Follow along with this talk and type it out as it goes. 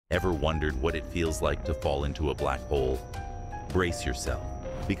Ever wondered what it feels like to fall into a black hole? Brace yourself,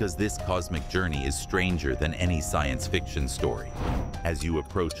 because this cosmic journey is stranger than any science fiction story. As you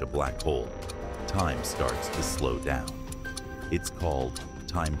approach a black hole, time starts to slow down. It's called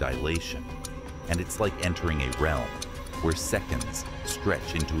time dilation, and it's like entering a realm where seconds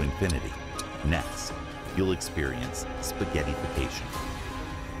stretch into infinity. Next, you'll experience spaghettification.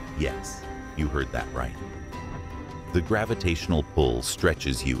 Yes, you heard that right. The gravitational pull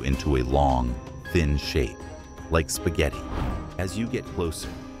stretches you into a long, thin shape, like spaghetti. As you get closer,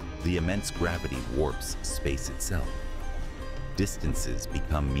 the immense gravity warps space itself. Distances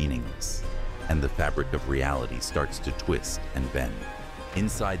become meaningless, and the fabric of reality starts to twist and bend.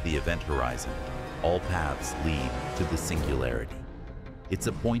 Inside the event horizon, all paths lead to the singularity. It's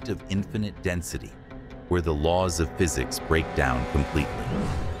a point of infinite density, where the laws of physics break down completely.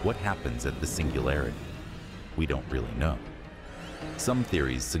 What happens at the singularity? We don't really know. Some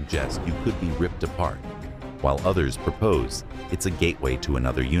theories suggest you could be ripped apart, while others propose it's a gateway to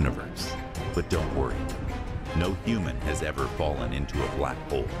another universe. But don't worry, no human has ever fallen into a black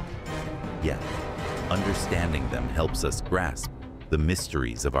hole. Yet, understanding them helps us grasp the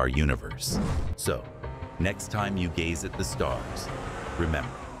mysteries of our universe. So, next time you gaze at the stars,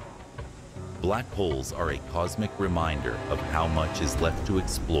 remember, black holes are a cosmic reminder of how much is left to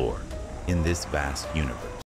explore in this vast universe.